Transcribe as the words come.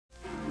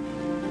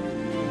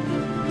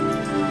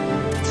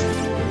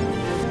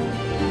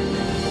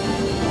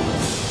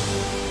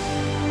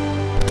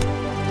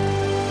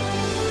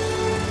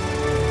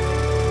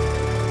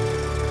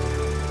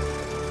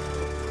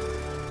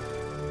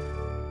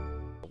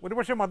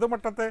ഒരുപക്ഷെ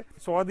മതമട്ടത്തെ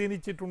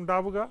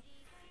സ്വാധീനിച്ചിട്ടുണ്ടാവുക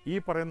ഈ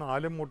പറയുന്ന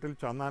ആലുംമൂട്ടിൽ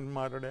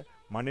ചാന്നാന്മാരുടെ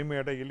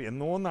മണിമേടയിൽ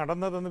എന്നോ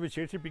നടന്നതെന്ന്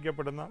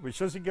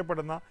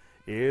വിശ്വസിക്കപ്പെടുന്ന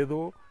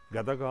ഏതോ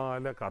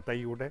ഗതകാല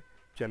കഥയുടെ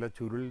ചില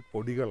ചുരുൾ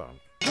പൊടികളാണ്.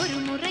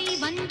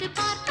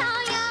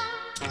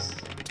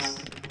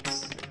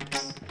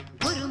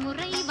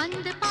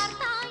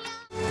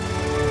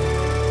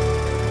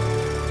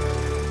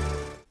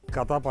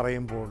 കഥ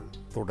പറയുമ്പോൾ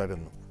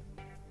തുടരുന്നു.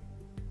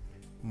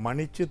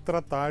 മണിച്ചിത്ര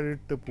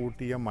താഴിട്ട്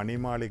പൂട്ടിയ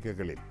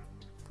മണിമാളികകളിൽ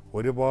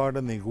ഒരുപാട്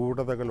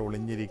നിഗൂഢതകൾ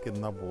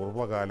ഒളിഞ്ഞിരിക്കുന്ന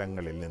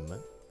പൂർവ്വകാലങ്ങളിൽ നിന്ന്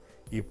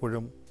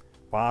ഇപ്പോഴും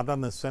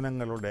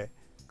പാദനിസ്വനങ്ങളുടെ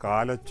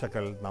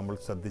കാലൊച്ചകൾ നമ്മൾ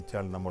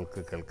ശ്രദ്ധിച്ചാൽ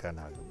നമ്മൾക്ക്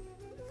കേൾക്കാനാകും.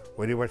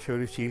 ഒരുപക്ഷെ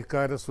ഒരു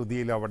ശീൽക്കാര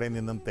ശ്രുതിയിൽ അവിടെ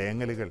നിന്നും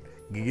തേങ്ങലുകൾ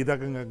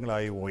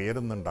ഗീതകങ്ങളായി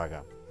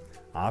ഉയരുന്നുണ്ടാകാം.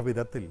 ആ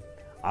വിധത്തിൽ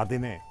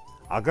അതിനെ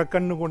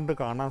അകക്കണ്ണുകൊണ്ട്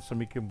കാണാൻ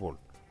ശ്രമിക്കുമ്പോൾ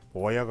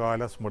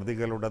പോയകാല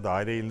സ്മൃതികളുടെ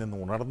ധാരയിൽ നിന്ന്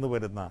ഉണർന്നു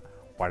വരുന്ന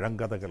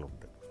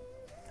പഴങ്കഥകളുണ്ട്.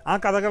 ആ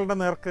കഥകളുടെ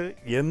നേർക്ക്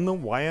എന്നും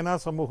വായനാ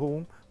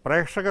സമൂഹവും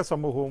പ്രേക്ഷക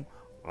സമൂഹവും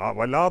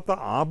വല്ലാത്ത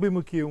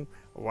ആഭിമുഖ്യവും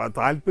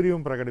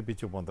താല്പര്യവും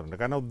പ്രകടിപ്പിച്ചു പോകുന്നുണ്ട്.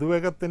 കാരണം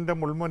ഉദ്വേഗത്തിൻ്റെ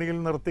മുൾമുനയിൽ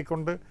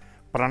നിർത്തിക്കൊണ്ട്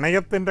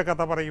പ്രണയത്തിൻ്റെ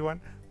കഥ പറയുവാൻ,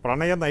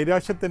 പ്രണയ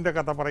നൈരാശ്യത്തിൻ്റെ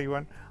കഥ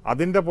പറയുവാൻ,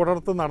 അതിൻ്റെ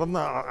പുറത്ത്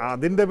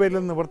അതിൻ്റെ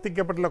പേരിൽ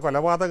നിവർത്തിക്കപ്പെട്ടുള്ള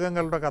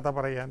കൊലപാതകങ്ങളുടെ കഥ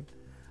പറയാൻ,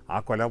 ആ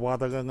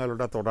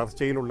കൊലപാതകങ്ങളുടെ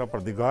തുടർച്ചയിലുള്ള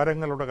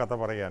പ്രതികാരങ്ങളുടെ കഥ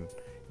പറയാൻ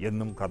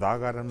എന്നും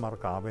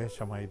കഥാകാരന്മാർക്ക്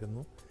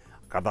ആവേശമായിരുന്നു.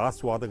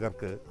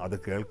 കഥാസ്വാദകർക്ക് അത്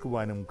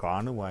കേൾക്കുവാനും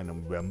കാണുവാനും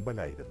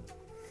വെമ്പലായിരുന്നു.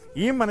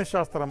 ഈ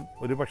മനഃശാസ്ത്രം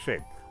ഒരുപക്ഷെ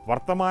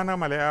വർത്തമാന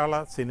മലയാള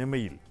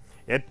സിനിമയിൽ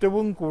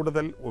ഏറ്റവും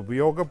കൂടുതൽ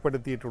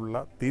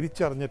ഉപയോഗപ്പെടുത്തിയിട്ടുള്ള,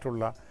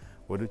 തിരിച്ചറിഞ്ഞിട്ടുള്ള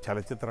ഒരു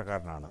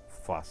ചലച്ചിത്രകാരനാണ്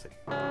ഫാസിൽ.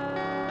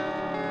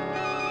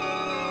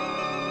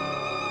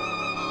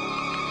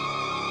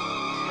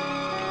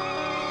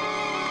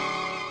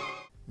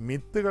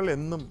 മിത്തുകൾ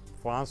എന്നും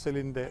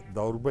ഫാസിലിൻ്റെ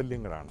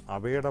ദൗർബല്യങ്ങളാണ്.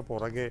 അവയുടെ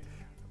പുറകെ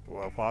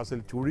ഫാസിൽ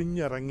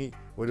ചുഴിഞ്ഞിറങ്ങി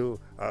ഒരു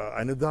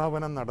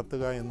അനുധാവനം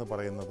നടത്തുക എന്ന്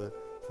പറയുന്നത്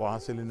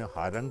ഫാസിലിന്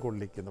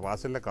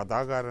ഫാസിലിൻ്റെ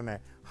കഥാകാരനെ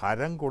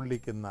ഹരം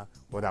കൊള്ളിക്കുന്ന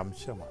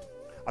ഒരംശമാണ്.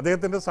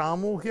 അദ്ദേഹത്തിൻ്റെ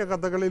സാമൂഹ്യ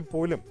കഥകളിൽ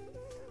പോലും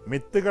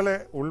മിത്തുകളെ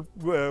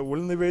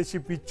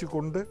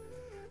ഉൾനിവേശിപ്പിച്ചുകൊണ്ട്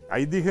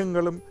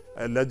ഐതിഹ്യങ്ങളും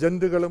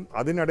ലെജൻഡുകളും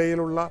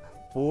അതിനിടയിലുള്ള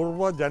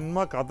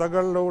പൂർവ്വജന്മ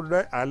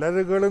കഥകളുടെ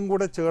അലറുകളും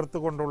കൂടെ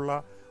ചേർത്തുകൊണ്ടുള്ള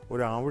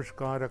ഒരു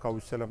ആവിഷ്കാര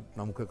കൗശലം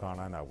നമുക്ക്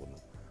കാണാനാകുന്നു.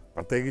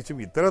 പ്രത്യേകിച്ചും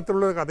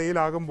ഇത്തരത്തിലുള്ളൊരു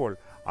കഥയിലാകുമ്പോൾ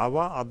അവ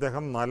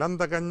അദ്ദേഹം നലം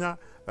തികഞ്ഞ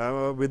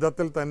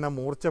വിധത്തിൽ തന്നെ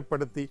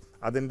മൂർച്ചപ്പെടുത്തി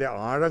അതിൻ്റെ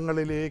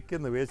ആഴങ്ങളിലേക്ക്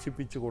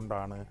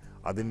നിവേശിപ്പിച്ചുകൊണ്ടാണ്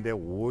അതിൻ്റെ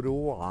ഓരോ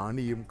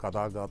ആണിയും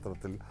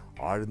കഥാഗാത്രത്തിൽ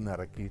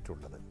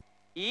ആഴ്ന്നിറക്കിയിട്ടുള്ളത്.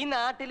 ഈ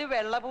നാട്ടിൽ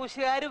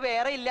വെള്ളപൂശുകാർ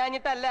വേറെ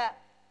ഇല്ലാഞ്ഞിട്ടല്ല,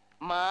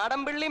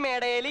 മാടമ്പിള്ളി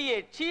മേടയിൽ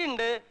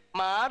യക്ഷിയുണ്ട്,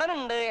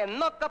 മാടനുണ്ട്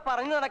എന്നൊക്കെ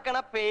പറഞ്ഞു നടക്കണ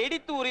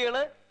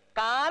പേടിത്തൂറികള്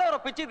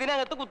കാലുറപ്പിച്ച്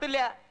ഇതിനകത്ത് കുത്തില്ല.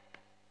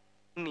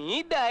 നീ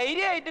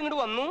ധൈര്യമായിട്ട് ഇങ്ങോട്ട്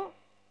വന്നു,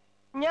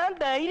 ഞാൻ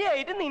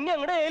ധൈര്യമായിട്ട് നിന്നെ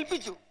അങ്ങോട്ട്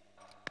ഏൽപ്പിച്ചു.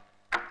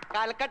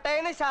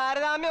 കൽക്കട്ടയിന്ന്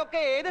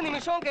ശാരദാമ്മയൊക്കെ ഏത്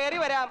നിമിഷവും കയറി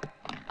വരാം.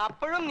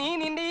 അപ്പോഴും നീ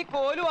നിന്റെ ഈ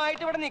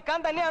കോലുമായിട്ട് ഇവിടെ നിൽക്കാൻ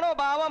തന്നെയാണോ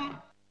ഭാവം?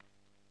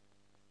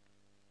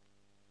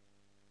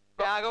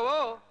 രാഘവോ,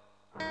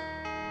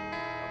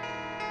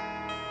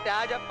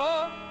 രാജപ്പോ,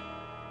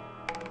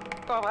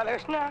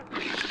 ഗോപാലകൃഷ്ണ,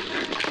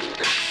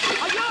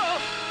 അയ്യോ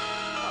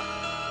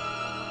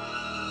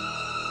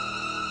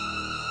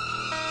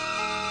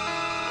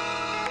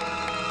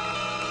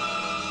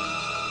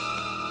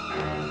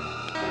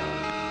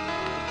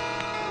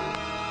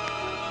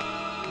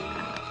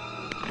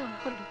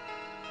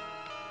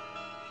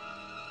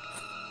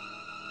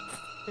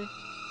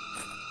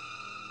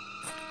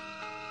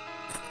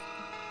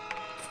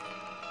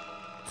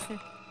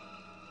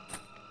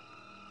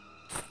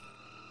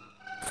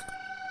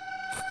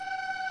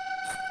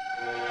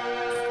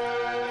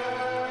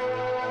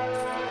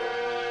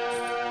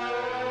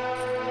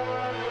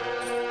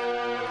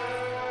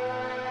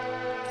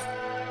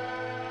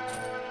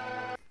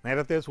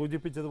നേരത്തെ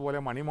സൂചിപ്പിച്ചതുപോലെ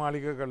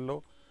മണിമാളികകളിലോ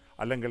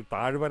അല്ലെങ്കിൽ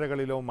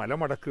താഴ്വരകളിലോ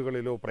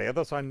മലമടക്കുകളിലോ പ്രേത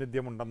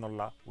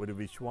സാന്നിധ്യമുണ്ടെന്നുള്ള ഒരു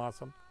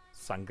വിശ്വാസം,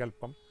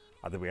 സങ്കല്പം,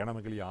 അത്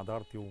വേണമെങ്കിൽ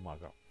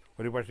യാഥാർത്ഥ്യവുമാകാം.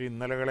 ഒരുപക്ഷെ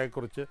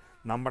ഇന്നലകളെക്കുറിച്ച്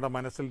നമ്മുടെ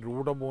മനസ്സിൽ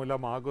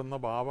രൂഢമൂലമാകുന്ന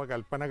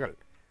ഭാവകൽപ്പനകൾ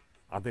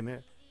അതിന്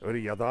ഒരു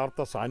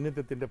യഥാർത്ഥ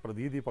സാന്നിധ്യത്തിൻ്റെ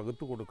പ്രതീതി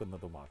പകുത്തു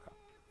കൊടുക്കുന്നതുമാകാം.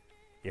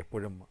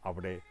 എപ്പോഴും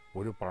അവിടെ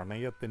ഒരു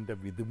പ്രണയത്തിൻ്റെ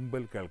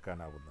വിതുമ്പൽ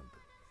കേൾക്കാനാവുന്നുണ്ട്.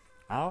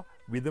 ആ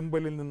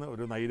വിതുമ്പലിൽ നിന്ന്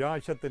ഒരു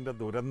നൈരാശ്യത്തിൻ്റെ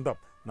ദുരന്തം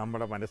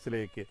നമ്മുടെ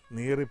മനസ്സിലേക്ക്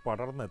നീറി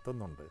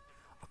പടർന്നെത്തുന്നുണ്ട്.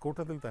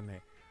 അക്കൂട്ടത്തിൽ തന്നെ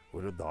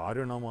ഒരു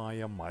ദാരുണമായ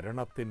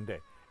മരണത്തിൻ്റെ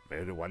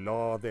ഒരു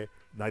വല്ലാതെ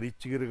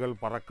നരിച്ചീറുകൾ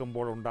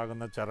പറക്കുമ്പോൾ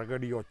ഉണ്ടാകുന്ന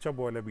ചിറകടി ഒച്ച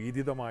പോലെ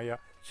ഭീതിതമായ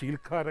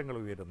ശീൽക്കാരങ്ങൾ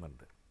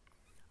ഉയരുന്നുണ്ട്.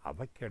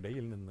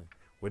 അവയ്ക്കിടയിൽ നിന്ന്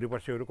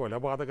ഒരുപക്ഷെ ഒരു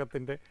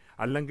കൊലപാതകത്തിൻ്റെ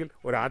അല്ലെങ്കിൽ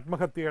ഒരു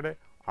ആത്മഹത്യയുടെ,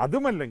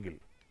 അതുമല്ലെങ്കിൽ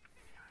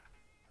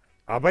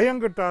അഭയം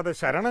കിട്ടാതെ,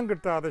 ശരണം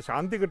കിട്ടാതെ,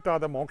 ശാന്തി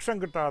കിട്ടാതെ, മോക്ഷം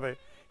കിട്ടാതെ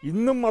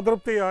ഇന്നും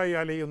അതൃപ്തിയായി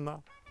അലയുന്ന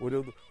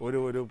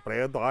ഒരു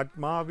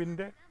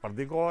പ്രേതാത്മാവിൻ്റെ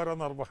പ്രതികാര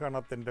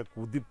നിർവഹണത്തിൻ്റെ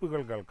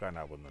കുതിപ്പുകൾ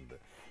കേൾക്കാനാവുന്നുണ്ട്.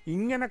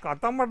 ഇങ്ങനെ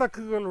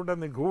കഥമടക്കുകളുടെ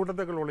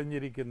നിഗൂഢതകൾ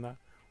ഒളിഞ്ഞിരിക്കുന്ന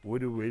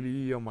ഒരു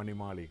വലിയ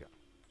മണിമാളിക,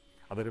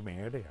 അതൊരു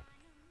മേടയാണ്.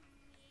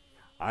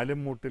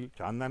 ആലുംമൂട്ടിൽ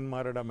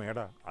ചാന്നാന്മാരുടെ മേട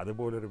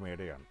അതുപോലൊരു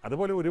മേടയാണ്.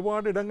 അതുപോലെ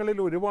ഒരുപാട് ഇടങ്ങളിൽ,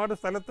 ഒരുപാട്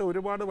സ്ഥലത്ത്,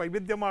 ഒരുപാട്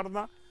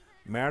വൈവിധ്യമാർന്ന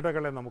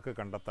മേടകളെ നമുക്ക്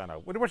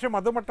കണ്ടെത്താനാകും. ഒരുപക്ഷെ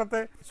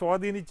മധുമട്ടത്തെ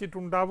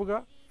സ്വാധീനിച്ചിട്ടുണ്ടാവുക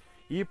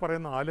ഈ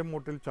പറയുന്ന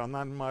ആലുംമൂട്ടിൽ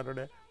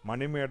ചാന്നാന്മാരുടെ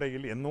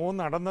മണിമേടയിൽ എന്നോ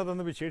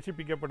നടന്നതെന്ന്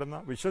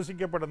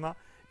വിശ്വസിക്കപ്പെടുന്ന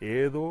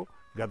ഏതോ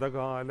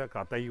ഗതകാല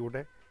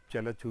കഥയുടെ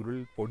ചില ചുരുൾ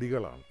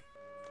പൊടികളാണ്.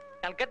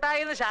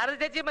 കൽക്കട്ടയിൽ ശാരദ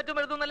ചേച്ചിയും മറ്റും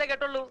എഴുതുന്നല്ലേ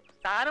കേട്ടുള്ളൂ.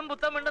 താനും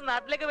പുത്തം വീണ്ടും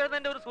നാട്ടിലേക്ക്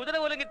വരുന്നതിന്റെ ഒരു സൂചന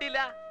പോലും കിട്ടിയില്ല.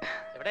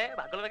 എവിടെ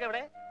ബാക്കിയുള്ളവരൊക്കെ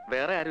എവിടെ?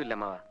 വേറെ ആരുമില്ല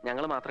മാവ,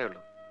 ഞങ്ങൾ മാത്രമേ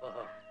ഉള്ളൂ.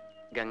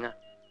 ഗംഗ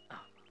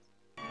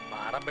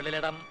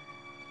മാടമ്പിള്ളിലിടം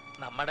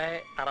നമ്മുടെ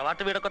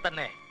തറവാട്ട് വീടൊക്കെ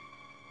തന്നെ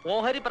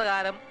ഓഹരി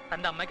പ്രകാരം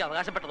തന്റെ അമ്മയ്ക്ക്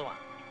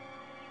അവകാശപ്പെട്ടതുമാണ്.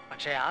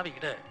 പക്ഷെ ആ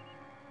വീട്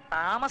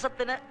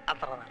താമസത്തിന്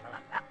അത്ര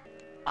നല്ലതല്ല.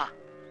 ആ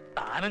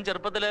താനും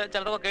ചെറുപ്പത്തില്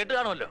ചിലതൊക്കെ കേട്ട്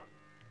കാണുമല്ലോ.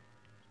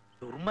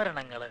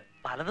 ദുർമരണങ്ങള്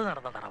പലത്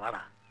നടന്ന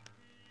തറവാടാ.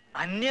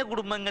 അന്യ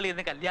കുടുംബങ്ങളിൽ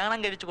നിന്ന് കല്യാണം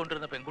കഴിച്ചു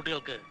കൊണ്ടിരുന്ന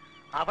പെൺകുട്ടികൾക്ക്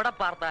അവിടെ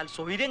പാർത്താൽ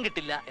സ്വൈര്യം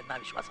കിട്ടില്ല എന്നാ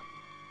വിശ്വാസം.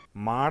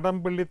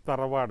 മാടമ്പിള്ളി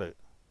തറവാട്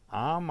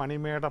ആ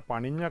മണിമേട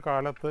പണിഞ്ഞ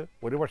കാലത്ത്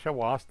ഒരുപക്ഷെ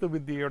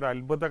വാസ്തുവിദ്യയുടെ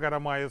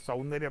അത്ഭുതകരമായ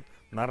സൗന്ദര്യം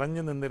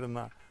നിറഞ്ഞു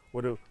നിന്നിരുന്ന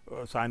ഒരു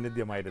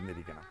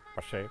സാന്നിധ്യമായിരുന്നിരിക്കണം.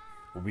 പക്ഷേ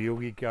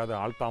ഉപയോഗിക്കാതെ,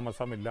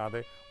 ആൾതാമസമില്ലാതെ,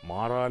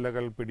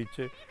 മാറാലകൾ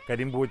പിടിച്ച്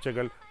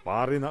കരിമ്പൂച്ചകൾ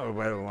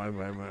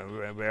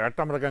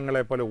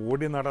വേട്ടമൃഗങ്ങളെ പോലെ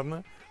ഓടി നടന്ന്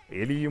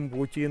എലിയും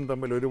പൂച്ചയും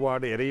തമ്മിൽ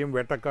ഒരുപാട് ഇരയും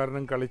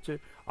വേട്ടക്കാരനും കളിച്ച്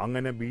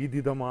അങ്ങനെ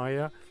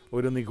ഭീതിതമായ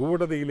ഒരു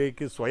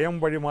നിഗൂഢതയിലേക്ക് സ്വയം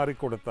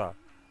വഴിമാറിക്കൊടുത്ത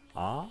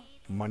ആ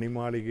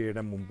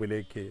മണിമാളികയുടെ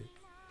മുമ്പിലേക്ക്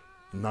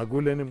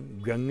നകുലനും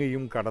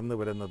ഗംഗയും കടന്നു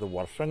വരുന്നത്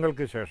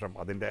വർഷങ്ങൾക്ക് ശേഷം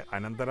അതിൻ്റെ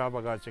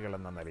അനന്തരാവകാശികൾ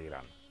എന്ന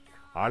നിലയിലാണ്.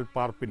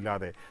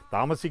 ആൾപ്പാർപ്പില്ലാതെ,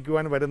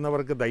 താമസിക്കുവാൻ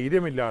വരുന്നവർക്ക്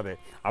ധൈര്യമില്ലാതെ,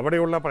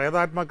 അവിടെയുള്ള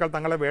പ്രേതാത്മാക്കൾ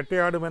തങ്ങളെ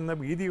വേട്ടയാടുമെന്ന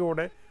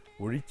ഭീതിയോടെ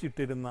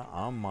ഒഴിച്ചിട്ടിരുന്ന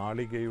ആ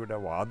മാളികയുടെ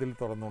വാതിൽ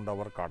തുറന്നുകൊണ്ട്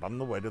അവർ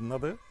കടന്നു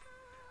വരുന്നത്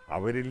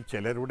അവരിൽ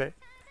ചിലരുടെ,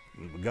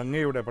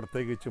 ഗംഗയുടെ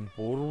പ്രത്യേകിച്ചും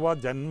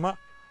പൂർവജന്മ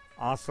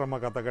ആശ്രമ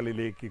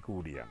കഥകളിലേക്ക്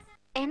കൂടിയാണ്.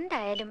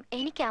 എന്തായാലും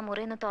എനിക്ക് ആ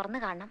മുറി ഒന്ന്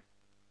തുറന്നു കാണണം.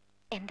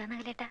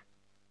 എന്താന്ന് കേട്ടാ,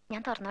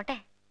 ഞാൻ തുറന്നോട്ടെ?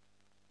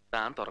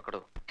 താൻ തുറക്കടോ.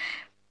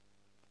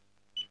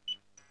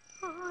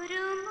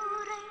 ഒരു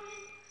മുறை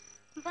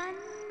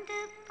வந்து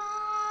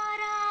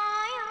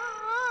பாராயோ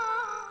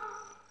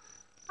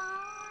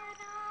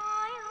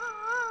பாராயோ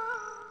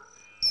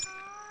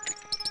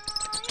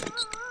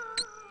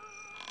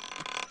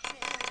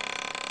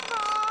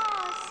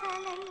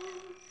வாசலை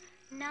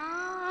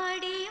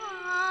நாடி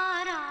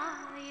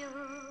வாராயோ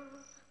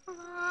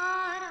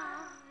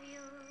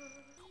வாராயோ.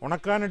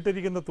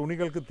 ഉണക്കാനിട്ടിരിക്കുന്ന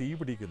തുണികൾക്ക് തീ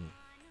പിടിക്കുന്നു.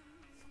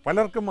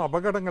 പലർക്കും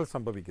അപകടങ്ങൾ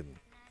സംഭവിക്കുന്നു.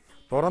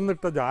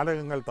 തുറന്നിട്ട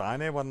ജാലകങ്ങൾ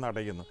താനെ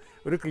വന്നടയുന്നു.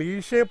 ഒരു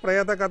ക്ലീശേ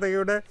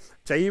പ്രേതകഥയുടെ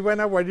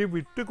ചൈവന വഴി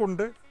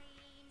വിട്ടുകൊണ്ട്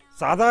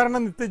സാധാരണ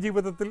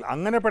നിത്യജീവിതത്തിൽ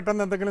അങ്ങനെ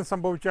പെട്ടെന്ന് എന്തെങ്കിലും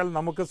സംഭവിച്ചാൽ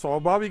നമുക്ക്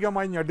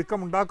സ്വാഭാവികമായി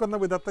ഞടുക്കമുണ്ടാക്കുന്ന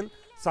വിധത്തിൽ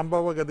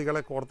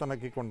സംഭവഗതികളെ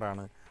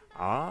കോർത്തിണക്കിക്കൊണ്ടാണ്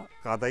ആ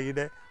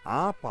കഥയുടെ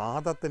ആ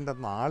പാദത്തിൻ്റെ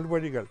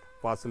നാൾവഴികൾ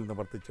ഫാസിൽ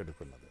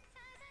നിവർത്തിച്ചെടുക്കുന്നത്.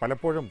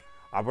 പലപ്പോഴും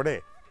അവിടെ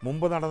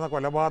മുമ്പ് നടന്ന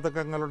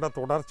കൊലപാതകങ്ങളുടെ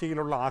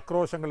തുടർച്ചയിലുള്ള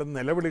ആക്രോശങ്ങളും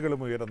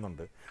നിലവിളികളും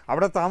ഉയരുന്നുണ്ട്.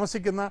 അവിടെ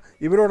താമസിക്കുന്ന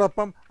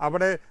ഇവരോടൊപ്പം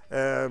അവിടെ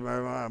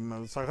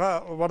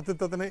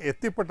സഹവർത്തിത്വത്തിന്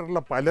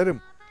എത്തിപ്പെട്ടിട്ടുള്ള പലരും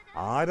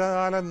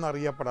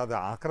ആരാലെന്നറിയപ്പെടാതെ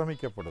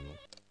ആക്രമിക്കപ്പെടുന്നു.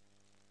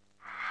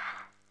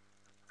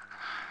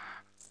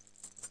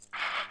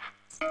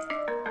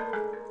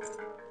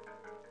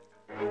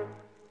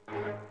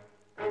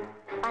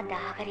 அந்த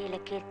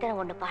கீர்த்தனை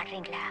ஒண்ணு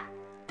பாடுறீங்களா?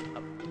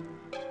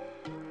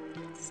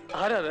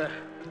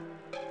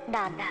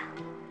 நான் தான்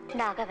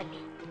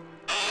நாகவல்லி.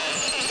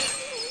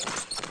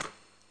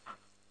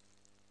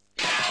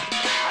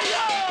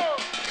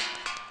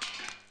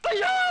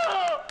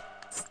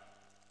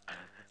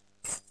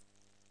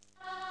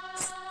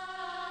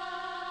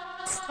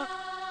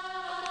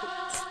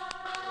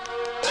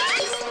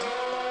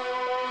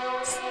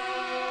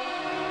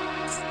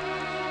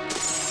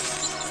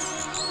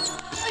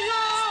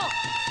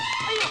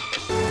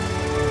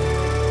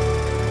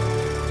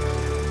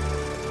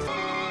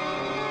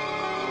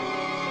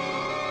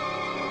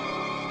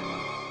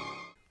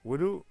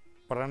 ഒരു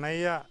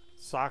പ്രണയ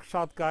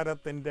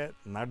സാക്ഷാത്കാരത്തിൻ്റെ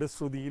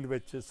നടുശ്രുതിയിൽ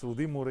വെച്ച്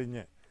ശ്രുതി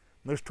മുറിഞ്ഞ്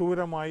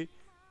നിഷ്ഠൂരമായി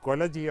കൊല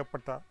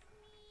ചെയ്യപ്പെട്ട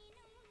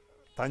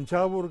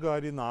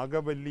തഞ്ചാവൂർകാരി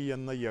നാഗവല്ലി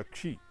എന്ന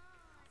യക്ഷി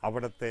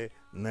അവിടുത്തെ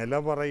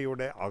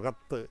നിലവറയുടെ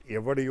അകത്ത്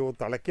എവിടെയോ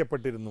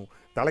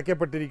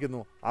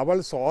തളയ്ക്കപ്പെട്ടിരിക്കുന്നു. അവൾ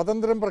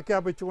സ്വാതന്ത്ര്യം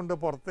പ്രഖ്യാപിച്ചുകൊണ്ട്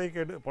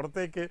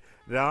പുറത്തേക്ക്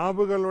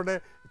രാവുകളുടെ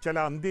ചില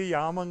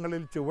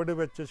അന്ത്യയാമങ്ങളിൽ ചുവട്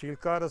വെച്ച്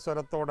ശീൽക്കാര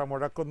സ്വരത്തോടെ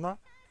മുഴക്കുന്ന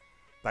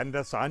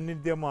തൻ്റെ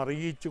സാന്നിധ്യം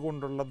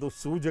അറിയിച്ചുകൊണ്ടുള്ള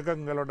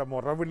ദുസ്സൂചകങ്ങളുടെ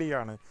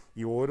മുറവിളിയാണ്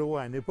ഈ ഓരോ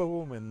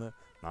അനുഭവവുമെന്ന്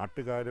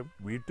നാട്ടുകാരും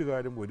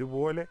വീട്ടുകാരും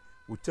ഒരുപോലെ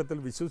ഉച്ചത്തിൽ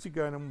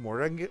വിശ്വസിക്കാനും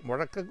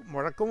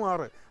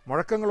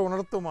മുഴക്കങ്ങൾ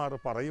ഉണർത്തുമാറ്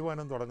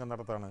പറയുവാനും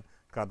തുടങ്ങുന്നിടത്താണ്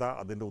കഥ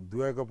അതിൻ്റെ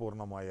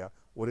ഉദ്വേഗപൂർണമായ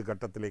ഒരു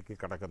ഘട്ടത്തിലേക്ക്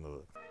കടക്കുന്നത്.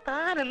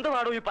 താൻ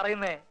എന്തുവാടോ ഈ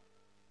പറയുന്നേ?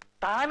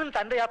 താനും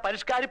തന്റെ ആ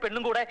പരിഷ്കാരി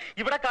പെണ്ണും കൂടെ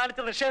ഇവിടെ കാണിച്ച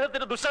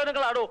നിഷേധത്തിന്റെ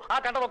ദുശ്ശകനങ്ങളാണോ ആ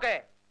കണ്ടതൊക്കെ?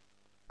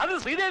 അത്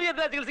ശ്രീദേവി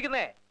എന്തിനാ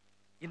ചികിത്സിക്കുന്നേ?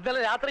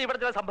 ഇന്നലെ രാത്രി ഇവിടെ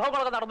ചില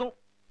സംഭവങ്ങളൊക്കെ നടന്നു.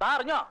 താൻ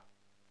അറിഞ്ഞോ?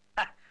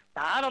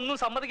 താനൊന്നും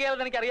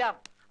സമ്മതിക്കാതെന്ന് എനിക്കറിയാം.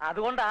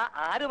 അതുകൊണ്ടാ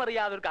ആരും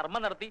അറിയാതെ ഒരു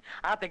കർമ്മം നടത്തി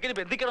ആ തെക്കിന്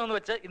ബന്ധിക്കണമെന്ന്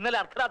വെച്ച് ഇന്നലെ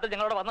അർദ്ധരാത്രി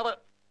ഞങ്ങളവിടെ വന്നത്.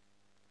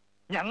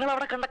 ഞങ്ങൾ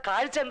അവിടെ കണ്ട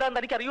കാഴ്ച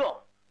എന്താണെന്ന് എനിക്കറിയോ?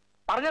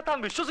 പറഞ്ഞാൽ താൻ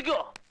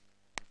വിശ്വസിക്കുവോ?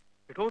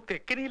 എടോ,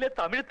 തെക്കിനിയിലെ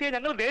തമിഴത്തിയെ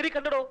ഞങ്ങൾ നേരി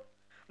കണ്ടടോ.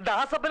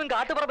 ദാസപ്പനും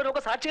കാട്ടുപറമ്പനും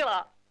ഒക്കെ സാക്ഷികളാ.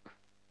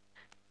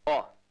 ഓ,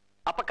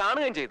 അപ്പൊ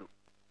കാണുകയും ചെയ്തു.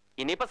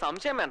 ഇനിയിപ്പോ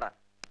സംശയം വേണ്ട,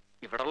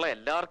 ഇവിടെയുള്ള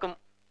എല്ലാവർക്കും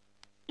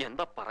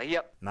എന്താ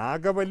പറയാ.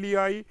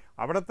 നാഗവല്ലിയായി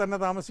അവിടെ തന്നെ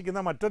താമസിക്കുന്ന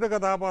മറ്റൊരു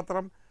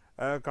കഥാപാത്രം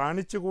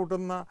കാണിച്ചു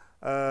കൂട്ടുന്ന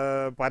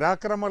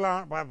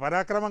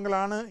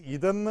പരാക്രമങ്ങളാണ്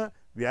ഇതെന്ന്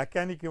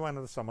വ്യാഖ്യാനിക്കുവാൻ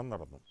ഒരു ശ്രമം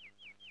നടന്നു.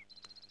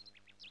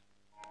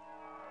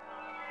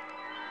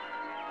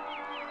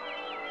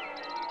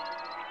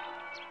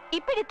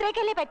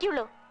 ഇപ്പോഴിത്രയൊക്കെയല്ലേ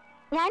പറ്റുള്ളൂ.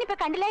 ഞാനിപ്പോ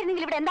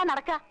കണ്ടില്ലായിരുന്നെങ്കിൽ ഇവിടെ എന്താ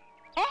നടക്കുക?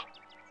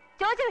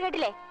 ചോദിച്ചത്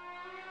കേട്ടില്ലേ?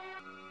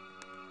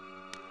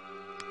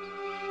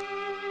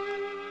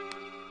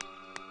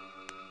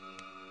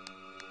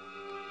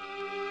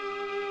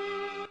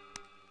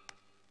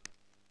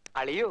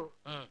 അളിയോ,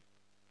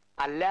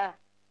 അല്ല,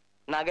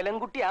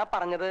 നഗലൻകുട്ടി ആ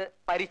പറഞ്ഞത്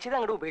പരിചിതം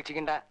അങ്ങോട്ട്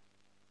ഉപേക്ഷിക്കണ്ട.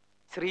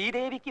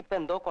 ശ്രീദേവിക്ക് ഇപ്പൊ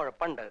എന്തോ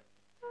കുഴപ്പമുണ്ട്.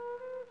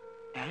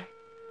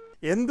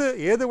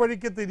 ഏത്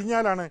വഴിക്ക്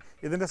തിരിഞ്ഞാലാണ്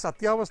ഇതിൻ്റെ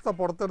സത്യാവസ്ഥ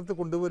പുറത്തെടുത്ത്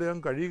കൊണ്ടുവരാൻ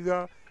കഴിയുക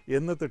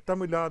എന്ന്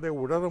തിട്ടമില്ലാതെ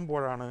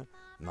ഉഴറുമ്പോഴാണ്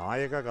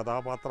നായക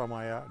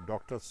കഥാപാത്രമായ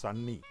ഡോക്ടർ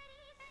സണ്ണി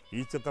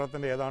ഈ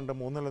ചിത്രത്തിൻ്റെ ഏതാണ്ട്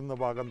 1/3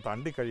 ഭാഗം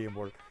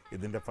താണ്ടിക്കഴിയുമ്പോൾ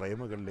ഇതിൻ്റെ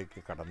ഫ്രെയിമുകളിലേക്ക്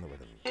കടന്നു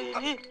വരുന്നു.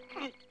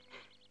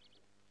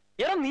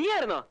 എടാ,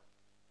 നീയായിരുന്നോ?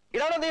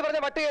 ഇതാണോ നീ പറഞ്ഞ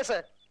മറ്റു കേസ്?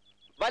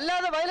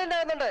 വല്ലാതെ വയലന്റ്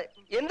ആകുന്നുണ്ട്.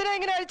 എന്തിനാ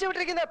ഇങ്ങനെ അഴിച്ചു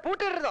വിട്ടിരിക്കുന്നത്?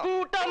 പൂട്ടിരുന്നോ?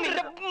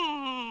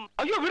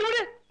 അയ്യോ,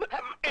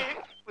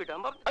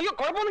 അയ്യോ,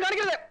 കുഴപ്പമൊന്നും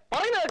കാണിക്കരുത്.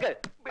 പറയുന്നതൊക്കെ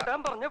വിടാൻ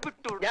പറഞ്ഞ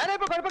വിട്ടു.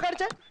 ഞാനിപ്പോ കുഴപ്പം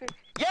കാണിച്ച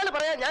ഇയാള്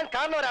പറയാ ഞാൻ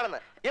കാരണവരാണെന്ന്.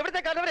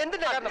 എവിടുത്തെ കാരണവർ?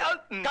 എന്തിന്റെ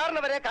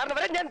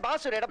കാരണവരെ ഞാൻ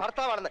ബാസുരയുടെ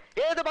ഭർത്താവാണെന്ന്.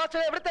 ഏത്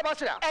ബാസുര? എവിടുത്തെ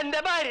ബാസുര? എന്റെ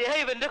ഭാര്യ,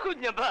 ഇവന്റെ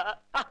കുഞ്ഞപ്പ.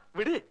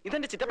 വിട്,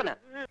 ഇതെന്റെ ചിറ്റപ്പന.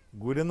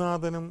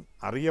 ഗുരുനാഥനും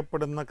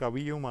അറിയപ്പെടുന്ന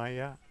കവിയുമായ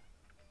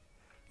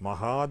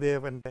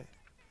മഹാദേവന്റെ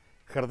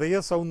ഹൃദയ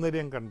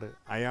സൗന്ദര്യം കണ്ട്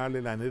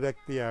അയാളിൽ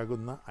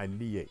അനുരക്തിയാകുന്ന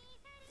അല്ലിയെ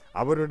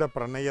അവരുടെ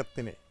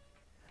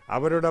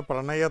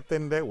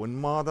പ്രണയത്തിൻ്റെ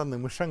ഉന്മാദ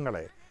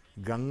നിമിഷങ്ങളെ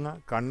ഗംഗ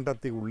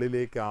കണ്ടെത്തി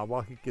ഉള്ളിലേക്ക്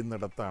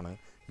ആവാഹിക്കുന്നിടത്താണ്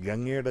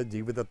ഗംഗയുടെ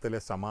ജീവിതത്തിലെ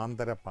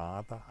സമാന്തര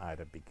പാത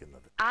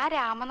ആരംഭിക്കുന്നത്. ആ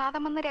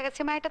രാമനാഥം എന്ന്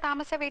രഹസ്യമായിട്ട്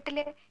താമസിച്ച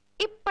വീട്ടില്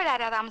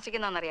ഇപ്പോഴാരാ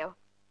താമസിക്കുന്നറിയാവോ?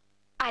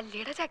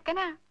 അല്ലിയുടെ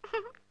ചെക്കനാ,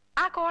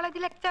 ആ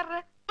കോളേജ്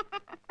ലെക്ചറർ.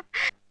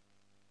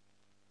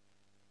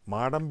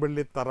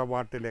 മാടമ്പിള്ളി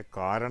തറവാട്ടിലെ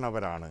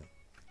കാരണവരാണ്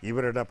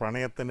ഇവരുടെ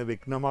പ്രണയത്തിന്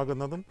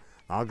വിഘ്നമാകുന്നതും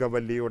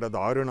നാഗവല്ലിയുടെ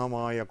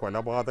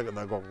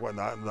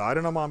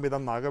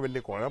ദാരുണമാംവിധം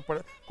നാഗവല്ലി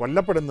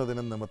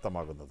കൊല്ലപ്പെടുന്നതിനും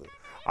നിമിത്തമാകുന്നത്.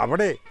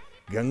 അവിടെ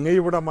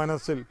ഗംഗയുടെ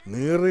മനസ്സിൽ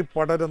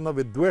നീറിപ്പടരുന്ന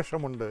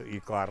വിദ്വേഷമുണ്ട് ഈ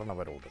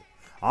കാരണവരോട്.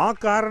 ആ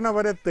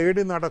കാരണവരെ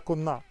തേടി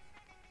നടക്കുന്ന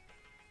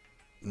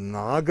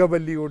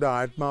നാഗവല്ലിയുടെ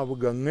ആത്മാവ്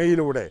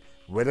ഗംഗയിലൂടെ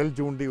വിരൽ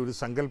ചൂണ്ടി ഒരു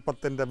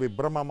സങ്കല്പത്തിൻ്റെ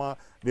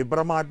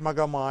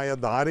വിഭ്രമാത്മകമായ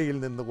ധാരയിൽ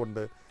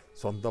നിന്നുകൊണ്ട്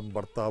സ്വന്തം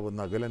ഭർത്താവ്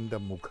നകുലൻ്റെ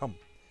മുഖം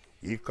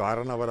ഈ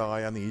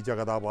കാരണവരായ നീച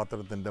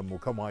കഥാപാത്രത്തിൻ്റെ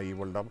മുഖമായി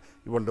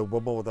ഇവളുടെ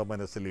ഉപബോധ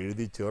മനസ്സിൽ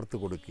എഴുതി ചേർത്ത്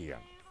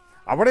കൊടുക്കുകയാണ്.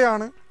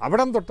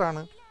 അവിടം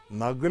തൊട്ടാണ്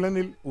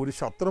നകുലനിൽ ഒരു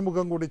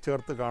ശത്രുമുഖം കൂടി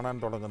ചേർത്ത് കാണാൻ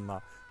തുടങ്ങുന്ന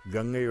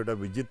ഗംഗയുടെ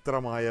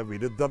വിചിത്രമായ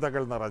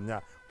വിരുദ്ധതകൾ നിറഞ്ഞ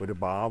ഒരു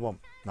ഭാവം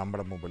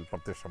നമ്മുടെ മുമ്പിൽ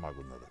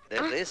പ്രത്യക്ഷമാകുന്നത്.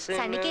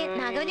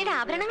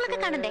 ആഭരണങ്ങളൊക്കെ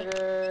കാണണ്ടേ?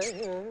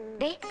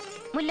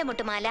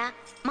 മുല്ലമുട്ടുമാല,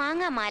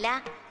 മാങ്ങാമാല,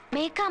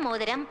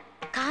 മേക്കാമോതിരം,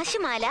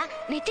 കാശുമാല,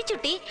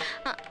 നെറ്റിച്ചുട്ടി.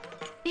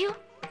 അയ്യോ,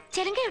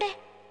 ചെലങ്കയുടെ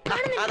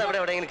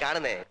അതെവിടെയെങ്കിലും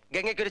കാണുന്നേ?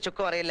 ഗംഗയ്ക്ക് ഒരു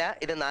ചുക്കും അറിയില്ല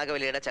ഇത്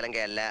നാഗവല്ലിയുടെ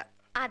ചലങ്കയല്ല.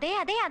 അതെ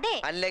അതെ അതെ.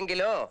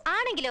 അല്ലെങ്കിലോ?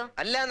 ആണെങ്കിലോ?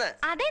 അല്ലാന്ന്.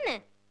 അതെന്ന്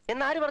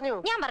എന്നാര് പറഞ്ഞു?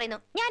 ഞാൻ പറയുന്നു.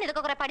 ഞാൻ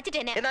ഇതൊക്കെ കുറെ പഠിച്ചിട്ട്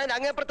തന്നെ. എന്നാ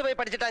അങ്ങേപ്പുറത്ത് പോയി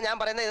പഠിച്ചിട്ടാ ഞാൻ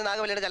പറയുന്നത് ഇത്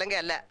നാഗവല്ലിയുടെ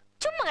ചലങ്കയല്ല.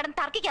 ചുമ്മാ കിടന്ന്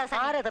തർക്കിക്കാതെ.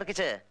 ആരാ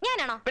തർക്കിച്ച്?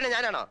 ഞാനാണോ? പിന്നെ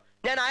ഞാനാണോ?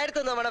 ഞാൻ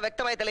 1001 തവണ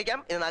വ്യക്തമായി തെളിയിക്കാം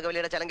ഇത്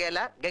നാഗവല്ലിയുടെ ചലങ്കയല്ല.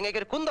 ഗംഗയ്ക്ക്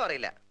ഒരു കുന്തം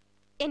അറിയില്ല.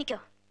 എനിക്കോ?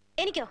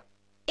 എനിക്കോ?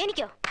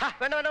 എനിക്കോ?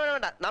 വേണ്ട വേണ്ട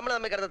വേണ്ട, നമ്മൾ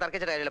തമ്മിൽ കിടന്ന്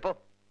തർക്കിച്ചിട്ട് കാര്യമില്ല. പോ,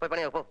 പോയി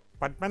പണിയോ പോ.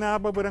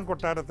 പത്മനാഭപുരം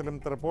കൊട്ടാരത്തിലും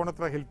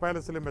തൃപ്പൂണിത്തുറ ഹിൽ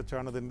പാലസിലും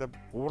വെച്ചാണ് ഇതിൻ്റെ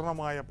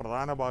പൂർണ്ണമായ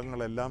പ്രധാന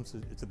ഭാഗങ്ങളെല്ലാം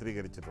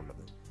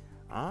ചിത്രീകരിച്ചിട്ടുള്ളത്.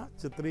 ആ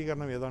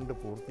ചിത്രീകരണം ഏതാണ്ട്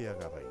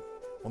പൂർത്തിയാകാറായി.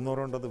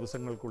 1-2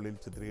 ദിവസങ്ങൾക്കുള്ളിൽ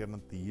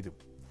ചിത്രീകരണം തീരും.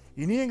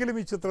 ഇനിയെങ്കിലും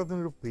ഈ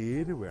ചിത്രത്തിനൊരു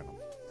പേര് വേണം.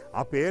 ആ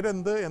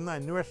പേരെന്ത് എന്ന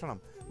അന്വേഷണം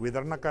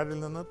വിതരണക്കാരിൽ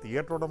നിന്ന്,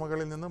 തിയേറ്റർ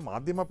ഉടമകളിൽ നിന്ന്,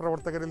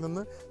 മാധ്യമപ്രവർത്തകരിൽ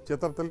നിന്ന്,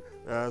 ചിത്രത്തിൽ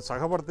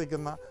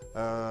സഹവർത്തിക്കുന്ന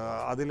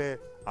അതിലെ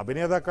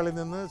അഭിനേതാക്കളിൽ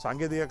നിന്ന്,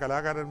 സാങ്കേതിക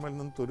കലാകാരന്മാരിൽ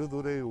നിന്ന്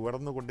തുരുതുരെ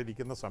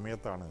ഉയർന്നുകൊണ്ടിരിക്കുന്ന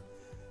സമയത്താണ്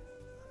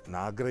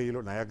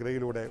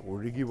നയാഗ്രയിലൂടെ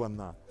ഒഴുകി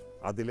വന്ന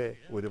അതിലെ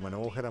ഒരു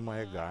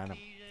മനോഹരമായ ഗാനം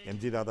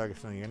MG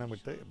രാധാകൃഷ്ണൻ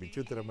ഈണമിട്ട്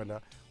ബിച്ചു തിരുമല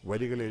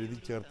വരികൾ എഴുതി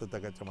ചേർത്ത്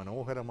തികച്ച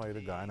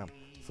മനോഹരമായൊരു ഗാനം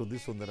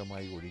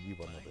ശ്രുതിസുന്ദരമായി ഒഴുകി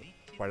വന്നത്.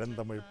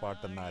 പഴന്തമിഴ്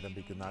പാട്ടെന്ന്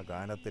ആരംഭിക്കുന്ന ആ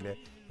ഗാനത്തിലെ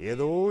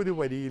ഏതോ ഒരു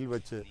വരിയിൽ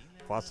വെച്ച്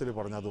ഫാസിൽ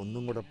പറഞ്ഞു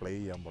അതൊന്നും കൂടെ പ്ലേ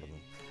ചെയ്യാൻ പറഞ്ഞു.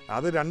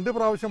 അത് 2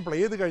 പ്രാവശ്യം പ്ലേ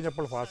ചെയ്ത്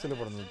കഴിഞ്ഞപ്പോൾ ഫാസിൽ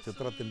പറഞ്ഞു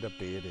ചിത്രത്തിൻ്റെ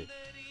പേര്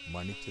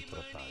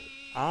മണിച്ചിത്രത്താഴ്.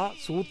 ആ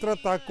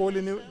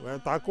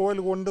താക്കോൽ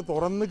കൊണ്ട്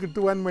തുറന്ന്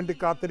കിട്ടുവാൻ വേണ്ടി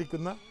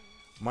കാത്തിരിക്കുന്ന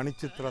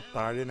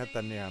മണിച്ചിത്രത്താഴിനെ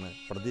തന്നെയാണ്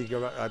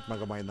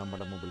പ്രതീകാത്മകമായി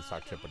നമ്മുടെ മുമ്പിൽ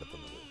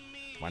സാക്ഷ്യപ്പെടുത്തുന്നത്.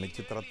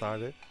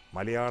 മണിച്ചിത്രത്താഴ്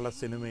മലയാള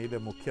സിനിമയിലെ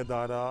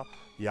മുഖ്യധാരാ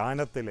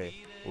യാനത്തിലെ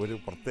ഒരു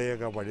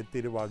പ്രത്യേക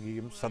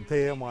വഴിത്തിരിവാകിയും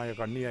ശ്രദ്ധേയമായ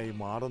കണ്ണിയായി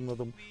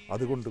മാറുന്നതും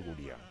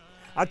അതുകൊണ്ടുകൂടിയാണ്.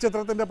 ആ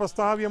ചിത്രത്തിൻ്റെ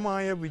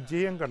പ്രസ്താവ്യമായ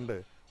വിജയം കണ്ട്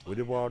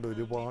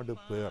ഒരുപാട്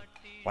പേർ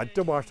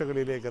മറ്റു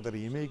ഭാഷകളിലേക്ക് അത്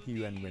റീമേക്ക്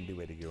ചെയ്യുവാൻ വേണ്ടി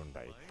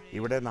വരികയുണ്ടായി.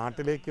 ഇവിടെ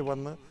നാട്ടിലേക്ക്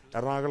വന്ന്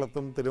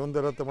എറണാകുളത്തും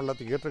തിരുവനന്തപുരത്തുമുള്ള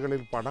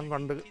തിയേറ്ററുകളിൽ പടം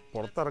കണ്ട്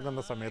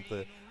പുറത്തിറങ്ങുന്ന സമയത്ത്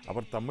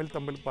അവർ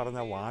തമ്മിൽ പറഞ്ഞ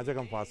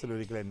വാചകം ഫാസിൽ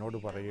ഒരിക്കൽ എന്നോട്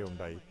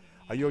പറയുകയുണ്ടായി,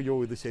 അയ്യോയ്യോ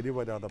ഇത് ശരി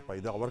വരാതപ്പ,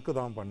 ഇത് അവർക്ക്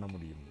താൻ പണ്ണ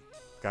മുടിയും.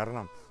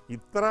 കാരണം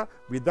ഇത്ര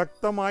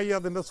വിദഗ്ധമായി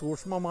അതിൻ്റെ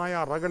സൂക്ഷ്മമായ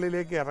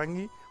അറകളിലേക്ക്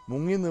ഇറങ്ങി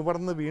മുങ്ങി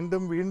നിവർന്ന്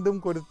വീണ്ടും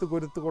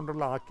കൊരുത്ത്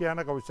കൊണ്ടുള്ള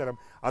ആഖ്യാന കൗശലം,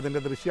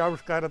 അതിൻ്റെ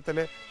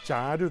ദൃശ്യാവിഷ്കാരത്തിലെ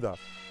ചാരുത,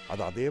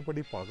 അത്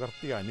അതേപടി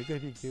പകർത്തി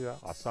അനുകരിക്കുക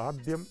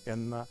അസാധ്യം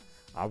എന്ന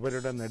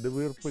അവരുടെ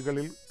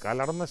നെടുവീർപ്പുകളിൽ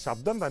കലർന്ന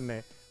ശബ്ദം തന്നെ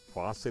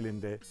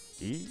ഫാസിലിൻ്റെ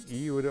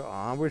ഈ ഒരു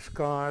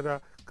ആവിഷ്കാര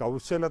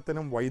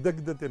കൗശലത്തിനും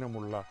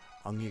വൈദഗ്ധ്യത്തിനുമുള്ള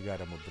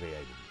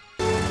അംഗീകാരമുദ്രയായിരുന്നു.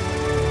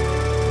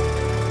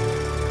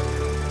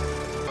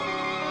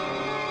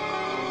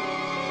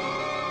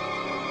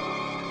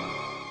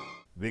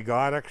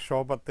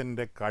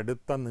 വികാരക്ഷോഭത്തിൻ്റെ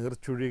കടുത്ത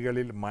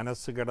നീർച്ചുഴികളിൽ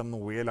മനസ്സ് കിടന്ന്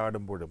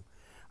ഉയലാടുമ്പോഴും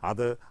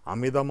അത്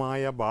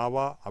അമിതമായ ഭാവ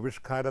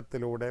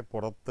ആവിഷ്കാരത്തിലൂടെ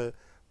പുറത്ത്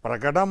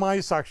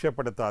പ്രകടമായി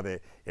സാക്ഷ്യപ്പെടുത്താതെ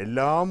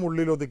എല്ലാം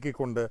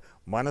ഉള്ളിലൊതുക്കിക്കൊണ്ട്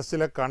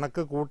മനസ്സിലെ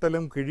കണക്ക്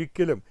കൂട്ടലും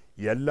കിഴിക്കലും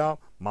എല്ലാം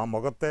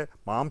മുഖത്തെ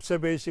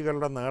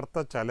മാംസപേശികളുടെ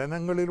നേർത്ത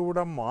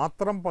ചലനങ്ങളിലൂടെ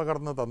മാത്രം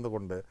പകർന്നു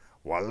തന്നുകൊണ്ട്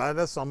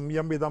വളരെ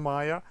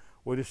സംയമിതമായ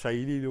ഒരു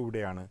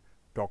ശൈലിയിലൂടെയാണ്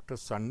ഡോക്ടർ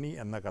സണ്ണി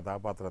എന്ന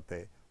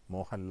കഥാപാത്രത്തെ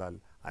മോഹൻലാൽ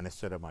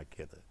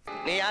അനശ്വരമാക്കിയത്.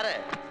 நீ யாரு?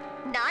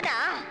 நானா?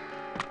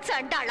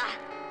 சண்டாளா,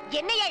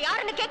 என்னையா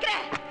யாருன்னு கேக்குற?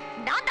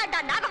 நான் தாண்டா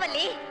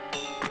நாகவல்லி.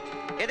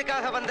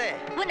 எதுக்காக வந்த?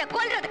 உன்னை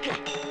கொல்றதுக்கு,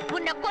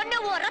 உன்னை கொன்னு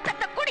உன்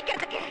ரத்தத்தை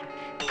குடிக்கிறதுக்கு.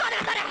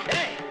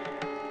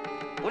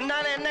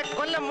 உன்னால என்ன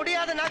கொல்ல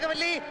முடியாது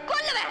நாகவல்லி?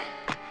 கொல்லுவேன்,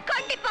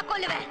 கண்டிப்பா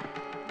கொல்லுவேன்.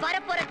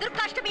 வரப்போற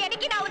துர்காஷ்டமி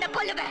அன்னைக்கு நான் உன்னை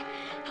கொல்லுவேன்.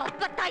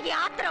 அப்பத்தான் என்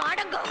ஆத்திரம்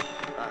அடங்கும்.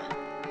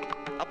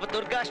 அப்ப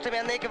துர்காஷ்டமி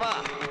அன்னைக்கு வா.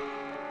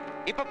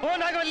 இப்ப போ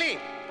நாகவல்லி,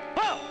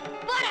 போ.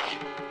 போறேன்,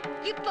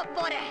 இப்ப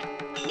போறேன்.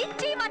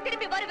 நிச்சயமா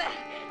திரும்பி வருவேன்.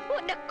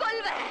 உன்னை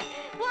கொல்வேன்,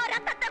 உன்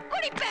ரத்தத்தை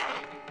குடிப்பேன்.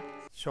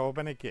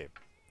 ശോഭനയ്ക്ക്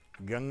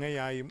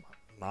ഗംഗയായും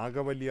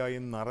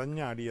നാഗവല്ലിയായും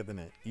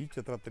നിറഞ്ഞാടിയതിന് ഈ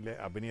ചിത്രത്തിലെ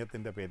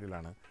അഭിനയത്തിൻ്റെ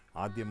പേരിലാണ്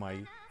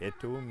ആദ്യമായി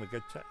ഏറ്റവും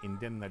മികച്ച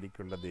ഇന്ത്യൻ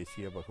നടിക്കുള്ള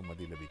ദേശീയ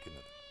ബഹുമതി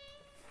ലഭിക്കുന്നത്.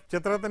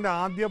 ചിത്രത്തിൻ്റെ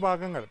ആദ്യ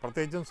ഭാഗങ്ങൾ,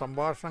 പ്രത്യേകിച്ചും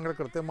സംഭാഷണങ്ങൾ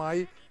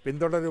കൃത്യമായി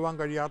പിന്തുടരുവാൻ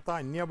കഴിയാത്ത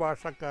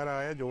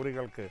അന്യഭാഷക്കാരായ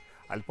ജോറികൾക്ക്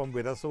അല്പം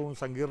വിരസവും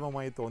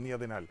സങ്കീർണവുമായി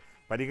തോന്നിയതിനാൽ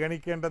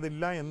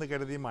പരിഗണിക്കേണ്ടതില്ല എന്ന്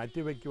കരുതി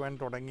മാറ്റിവെക്കുവാൻ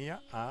തുടങ്ങിയ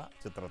ആ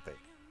ചിത്രത്തെ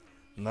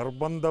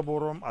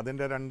നിർബന്ധപൂർവം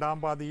അതിൻ്റെ രണ്ടാം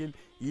പാതിയിൽ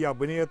ഈ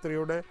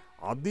അഭിനേത്രിയുടെ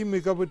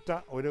അതിമികവുറ്റ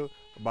ഒരു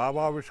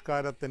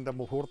ഭാവാവിഷ്കാരത്തിൻ്റെ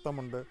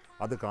മുഹൂർത്തമുണ്ട്,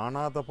 അത്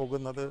കാണാതെ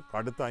പോകുന്നത്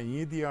കടുത്ത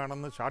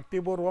അനീതിയാണെന്ന്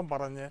ശാഠ്യപൂർവം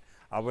പറഞ്ഞ്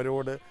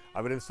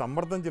അവരിൽ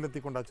സമ്മർദ്ദം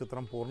ചെലുത്തിക്കൊണ്ട് ആ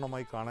ചിത്രം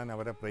പൂർണ്ണമായി കാണാൻ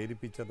അവരെ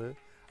പ്രേരിപ്പിച്ചത്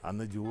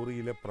അന്ന്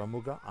ജൂറിയിലെ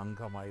പ്രമുഖ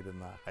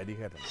അംഗമായിരുന്ന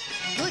ഹരിഹരൻ.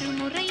 ഒരു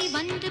മുറൈ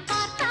വന്ന്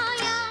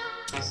പാർത്തായാ,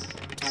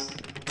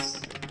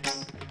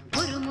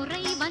 ഒരു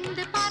മുറൈ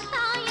വന്ന്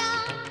പാർത്തായാ,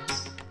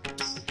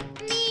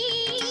 നീ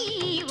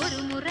ഒരു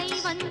മുറൈ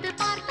വന്ന്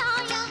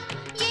പാർത്തായാ,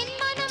 എൻ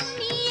മനം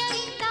നീ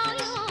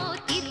അറിந்தாயோ,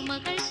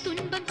 തിരുമകൾ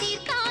തുன்பം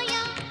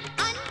തീർത്തായാ,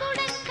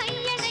 അൻപുടൻ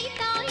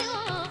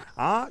കൈയணைത്തായോ.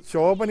 ആ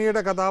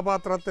ശോഭനയുടെ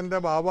കഥാപാത്രത്തിൻ്റെ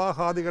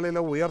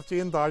ഭാവാഹാദികളിലെ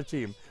ഉയർച്ചയും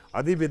താഴ്ചയും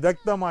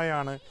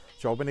അതിവിദഗ്ധമായാണ്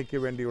ശോഭനയ്ക്ക്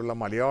വേണ്ടിയുള്ള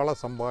മലയാള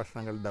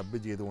സംഭാഷണങ്ങൾ ഡബ്ബ്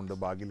ചെയ്തുകൊണ്ട്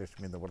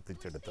ഭാഗ്യലക്ഷ്മി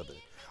നിവർത്തിച്ചെടുത്തത്.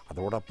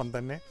 അതോടൊപ്പം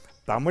തന്നെ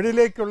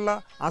തമിഴിലേക്കുള്ള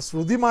ആ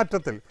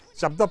ശ്രുതിമാറ്റത്തിൽ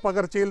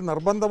ശബ്ദപകർച്ചയിൽ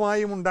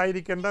നിർബന്ധമായും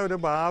ഉണ്ടായിരിക്കേണ്ട ഒരു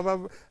ഭാവ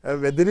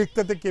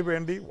വ്യതിരിക്തതയ്ക്ക്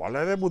വേണ്ടി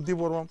വളരെ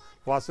ബുദ്ധിപൂർവം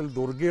ഫാസിൽ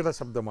ദുർഗയുടെ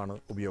ശബ്ദമാണ്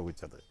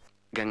ഉപയോഗിച്ചത്.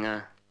 ഗംഗ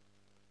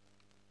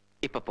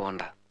ഇപ്പൊ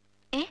പോണ്ട.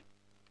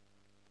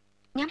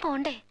 ഞാൻ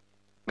പോണ്ടേ?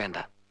 വേണ്ട.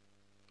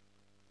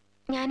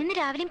 ഞാനിന്ന്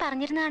രാവിലെയും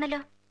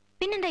പറഞ്ഞിരുന്നതാണല്ലോ,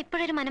 പിന്നെന്താ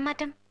ഇപ്പോഴൊരു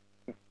മനംമാറ്റം?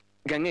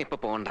 ഗംഗ ഇപ്പൊ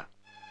പോണ്ട.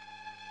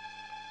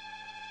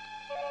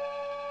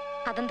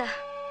 അതെന്താ?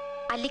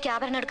 അല്ലിക്ക്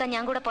ആഭരണം എടുക്കാൻ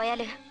ഞാൻ കൂടെ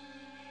പോയാല്?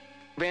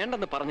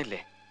 വേണ്ടെന്ന് പറഞ്ഞില്ലേ?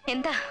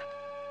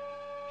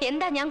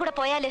 എന്താ ഞാൻ കൂടെ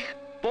പോയാല്?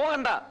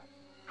 പോകണ്ട.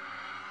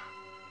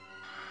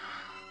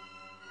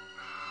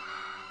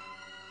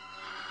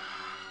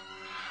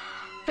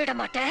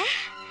 വിടമാട്ടെ,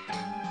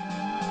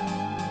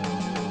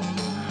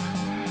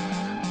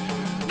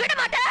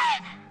 വിടമാട്ടെ.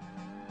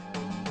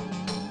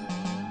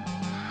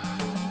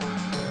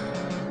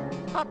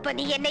 அப்ப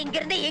நீ என்ன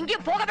இங்கிருந்து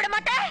எங்கேயும் போக விட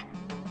மாட்ட?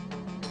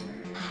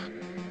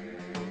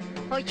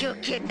 ஐயோ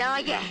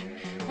நாயே,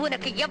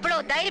 உனக்கு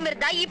எவ்வளவு தைரியம்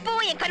இருந்தா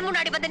இப்பவும் என் கண்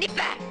முன்னாடி வந்து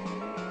நிப்ப?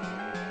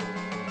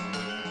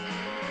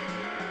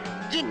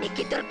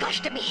 இன்னைக்கு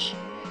துர்காஷ்டமி,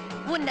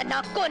 உன்னை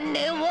நான்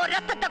கொன்னு ஓ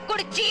ரத்தத்தை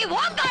குடிச்சு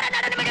ஓங்கார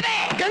நடனம்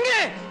விடுவேன்.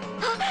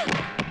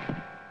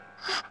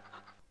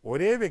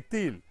 ഒരേ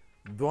വ്യക്തിയിൽ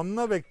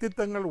ദ്വന്ദ്വ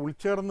വ്യക്തിത്വങ്ങൾ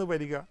ഉൾച്ചേർന്ന്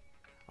വരിക,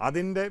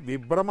 അതിൻ്റെ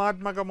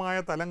വിഭ്രമാത്മകമായ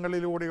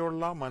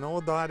തലങ്ങളിലൂടെയുള്ള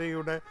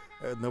മനോധാരയുടെ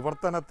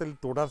നിവർത്തനത്തിൽ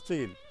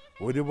തുടർച്ചയിൽ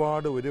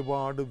ഒരുപാട്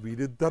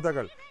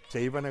വിരുദ്ധതകൾ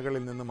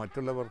ചെയ്വനകളിൽ നിന്ന്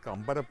മറ്റുള്ളവർക്ക്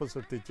അമ്പരപ്പ്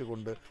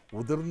സൃഷ്ടിച്ചുകൊണ്ട്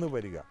ഉതിർന്നു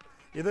വരിക,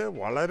 ഇത്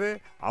വളരെ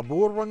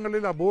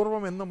അപൂർവങ്ങളിൽ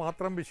അപൂർവം എന്ന്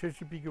മാത്രം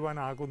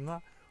വിശേഷിപ്പിക്കുവാനാകുന്ന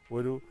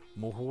ഒരു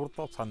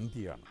മുഹൂർത്ത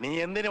സന്ധിയാണ്. നീ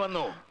എന്തിനു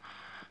വന്നു?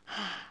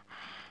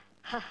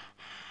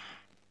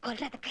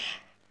 கொல்றதுக்கு.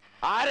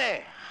 ആരെ?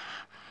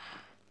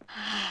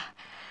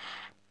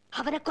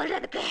 அவனை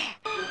கொல்றதுக்கு.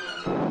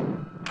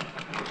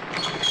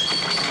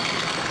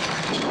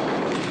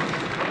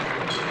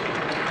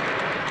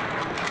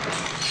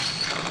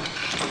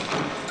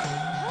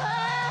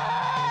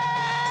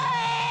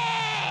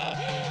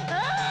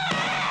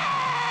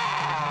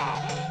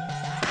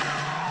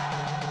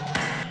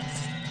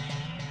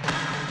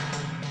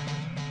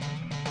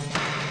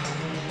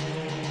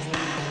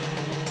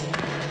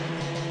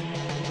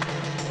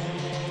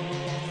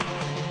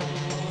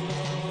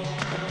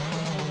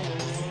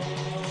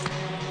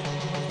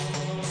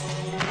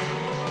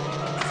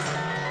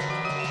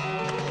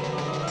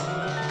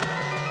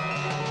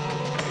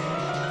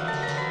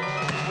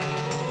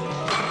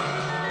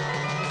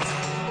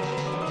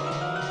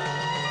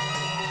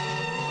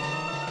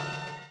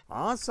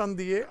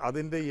 സന്ധിയെ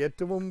അതിൻ്റെ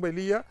ഏറ്റവും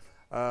വലിയ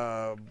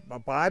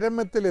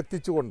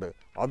പാരമ്യത്തിലെത്തിച്ചുകൊണ്ട്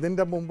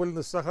അതിൻ്റെ മുമ്പിൽ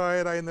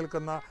നിസ്സഹായരായി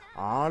നിൽക്കുന്ന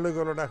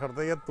ആളുകളുടെ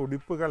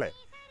ഹൃദയത്തുടിപ്പുകളെ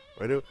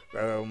ഒരു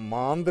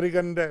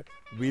മാന്ത്രികൻ്റെ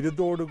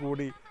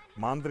വിരുദോടുകൂടി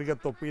മാന്ത്രിക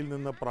തൊപ്പിയിൽ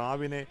നിന്ന്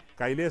പ്രാവിനെ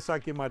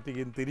കൈലേസാക്കി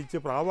മാറ്റുകയും തിരിച്ച്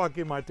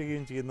പ്രാവാക്കി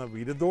മാറ്റുകയും ചെയ്യുന്ന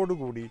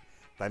വിരുദോടുകൂടി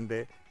തൻ്റെ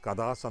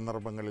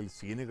കഥാസന്ദർഭങ്ങളിൽ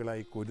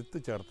സീനുകളായി കൊരുത്തു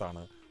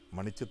ചേർത്താണ്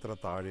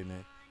മണിച്ചിത്രത്താഴിന്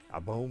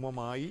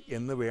അഭൗമമായി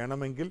എന്ന്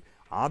വേണമെങ്കിൽ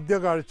ആദ്യ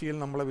കാഴ്ചയിൽ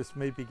നമ്മളെ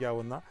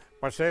വിസ്മയിപ്പിക്കാവുന്ന,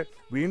 പക്ഷേ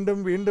വീണ്ടും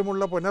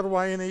വീണ്ടുമുള്ള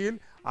പുനർവായനയിൽ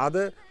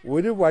അത്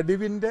ഒരു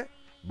വടിവിൻ്റെ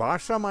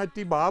ഭാഷ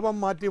മാറ്റി, ഭാവം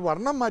മാറ്റി,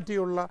 വർണ്ണം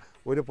മാറ്റിയുള്ള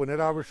ഒരു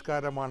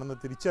പുനരാവിഷ്കാരമാണെന്ന്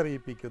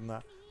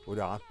തിരിച്ചറിയിപ്പിക്കുന്ന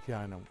ഒരു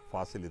ആഖ്യാനം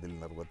ഫാസിൽ ഇതിൽ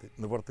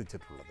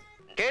നിവർത്തിച്ചിട്ടുള്ളത്.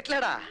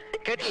 കേട്ടില്ലടാ,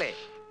 കേട്ടില്ലേ?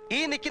 ഈ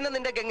നിൽക്കുന്ന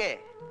നിന്റെ ഗംഗെ,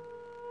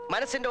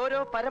 മനസ്സിന്റെ ഓരോ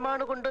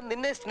പരമാണു കൊണ്ടും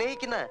നിന്നെ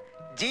സ്നേഹിക്കുന്ന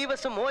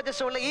ജീവസും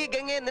ഓജസ്സും ഉള്ള ഈ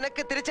ഗംഗയെ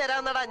നിനക്ക് തിരിച്ചു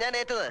തരാമെന്നടാ ഞാൻ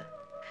ഏറ്റത്,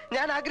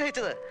 ഞാൻ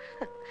ആഗ്രഹിച്ചത്.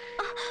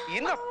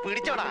 ഇന്ന്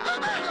പിടിച്ചോടാ.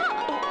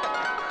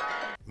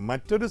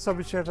 മറ്റൊരു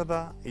സവിശേഷത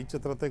ഈ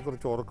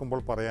ചിത്രത്തെക്കുറിച്ച്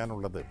ഓർക്കുമ്പോൾ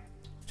പറയാനുള്ളത്,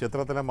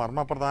 ചിത്രത്തിലെ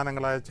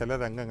മർമ്മപ്രധാനങ്ങളായ ചില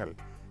രംഗങ്ങൾ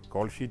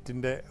കോൾ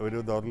ഷീറ്റിൻ്റെ ഒരു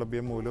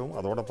ദൗർലഭ്യം മൂലവും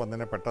അതോടൊപ്പം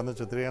തന്നെ പെട്ടെന്ന്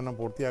ചിത്രീകരണം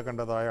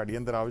പൂർത്തിയാക്കേണ്ടതായ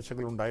അടിയന്തര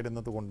ആവശ്യങ്ങൾ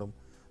ഉണ്ടായിരുന്നത് കൊണ്ടും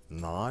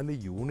 4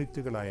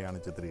 യൂണിറ്റുകളായാണ്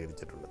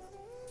ചിത്രീകരിച്ചിട്ടുള്ളത്.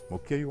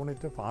 മുഖ്യ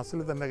യൂണിറ്റ് ഫാസിൽ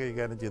തന്നെ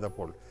കൈകാര്യം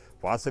ചെയ്തപ്പോൾ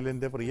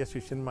ഫാസിലിൻ്റെ പ്രിയ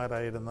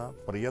ശിഷ്യന്മാരായിരുന്ന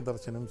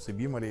പ്രിയദർശനും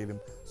സിബി മലയിലും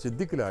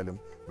സിദ്ദിഖ് ലാലും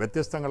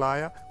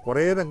വ്യത്യസ്തങ്ങളായ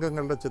കുറേ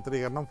രംഗങ്ങളുടെ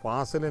ചിത്രീകരണം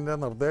ഫാസിലിൻ്റെ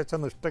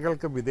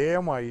നിർദ്ദേശനിഷ്ഠകൾക്ക്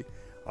വിധേയമായി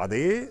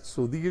അതേ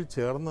ശ്രുതിയിൽ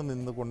ചേർന്ന്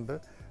നിന്നുകൊണ്ട്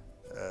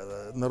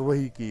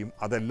നിർവഹിക്കുകയും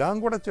അതെല്ലാം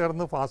കൂടെ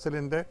ചേർന്ന്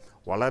ഫാസിലിൻ്റെ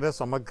വളരെ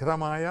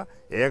സമഗ്രമായ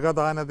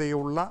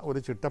ഏകദാനതയുള്ള ഒരു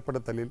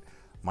ചിട്ടപ്പെടുത്തലിൽ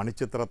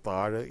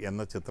മണിച്ചിത്രത്താഴ്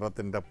എന്ന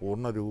ചിത്രത്തിൻ്റെ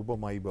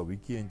പൂർണ്ണരൂപമായി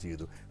ഭവിക്കുകയും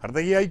ചെയ്തു.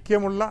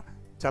 ഹൃദയൈക്യമുള്ള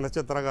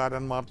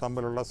ചലച്ചിത്രകാരന്മാർ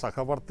തമ്മിലുള്ള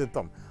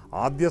സഹവർത്തിത്വം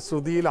ആദ്യ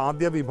ശ്രുതിയിൽ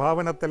ആദ്യ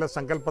വിഭാവനത്തിലെ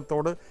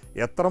സങ്കല്പത്തോട്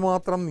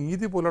എത്രമാത്രം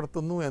നീതി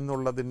പുലർത്തുന്നു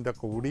എന്നുള്ളതിൻ്റെ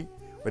കൂടി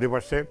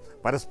ഒരുപക്ഷെ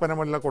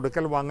പരസ്പരമുള്ള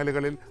കൊടുക്കൽ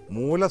വാങ്ങലുകളിൽ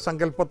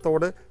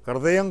മൂലസങ്കല്പത്തോട്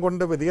ഹൃദയം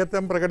കൊണ്ട്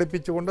വിധേയത്വം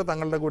പ്രകടിപ്പിച്ചുകൊണ്ട്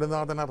തങ്ങളുടെ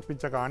ഗുരുനാഥൻ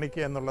അർപ്പിച്ച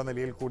കാണിക്ക എന്നുള്ള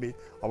നിലയിൽ കൂടി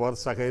അവർ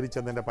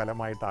സഹകരിച്ചതിൻ്റെ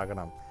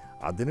ഫലമായിട്ടാകണം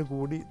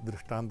അതിനുകൂടി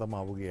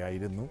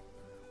ദൃഷ്ടാന്തമാവുകയായിരുന്നു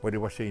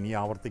ഒരുപക്ഷെ ഇനി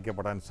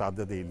ആവർത്തിക്കപ്പെടാൻ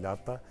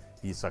സാധ്യതയില്ലാത്ത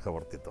ഈ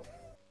സഹവർത്തിത്വം.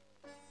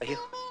 അയ്യോ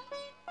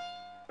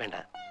വേണ്ട,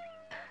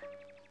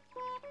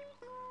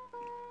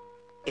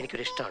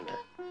 എനിക്കൊരു ഇഷ്ടമുണ്ട്.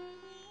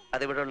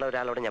 അതിവിടെയുള്ള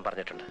ഒരാളോട് ഞാൻ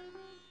പറഞ്ഞിട്ടുണ്ട്.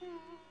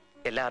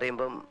 എല്ലാം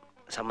അറിയുമ്പം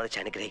സമ്മതിച്ച്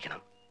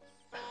അനുഗ്രഹിക്കണം.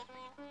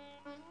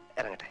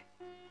 ഇറങ്ങട്ടെ.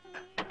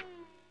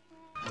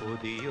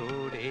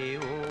 കൊതിയോടെ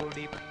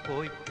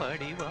ഓടിപ്പോയി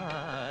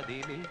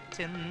പടിവാതിലിൽ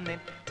ചെന്ന്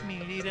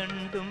മിഴി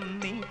രണ്ടും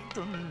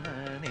നീട്ടുന്ന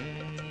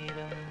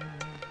നേരം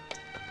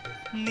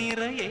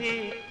നിറയെ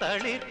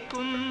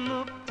തളിർക്കുന്നു,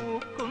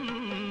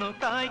 പൂക്കുന്നു,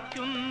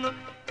 കായ്ക്കുന്നു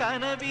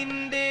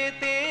കനവിൻ്റെ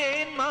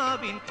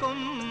തേന്മാവിൻ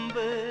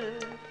കൊമ്പ്,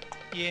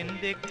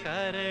 എൻ്റെ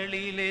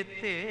കരളിലെ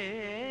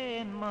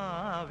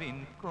തേന്മാവിൻ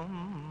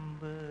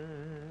കൊമ്പ്.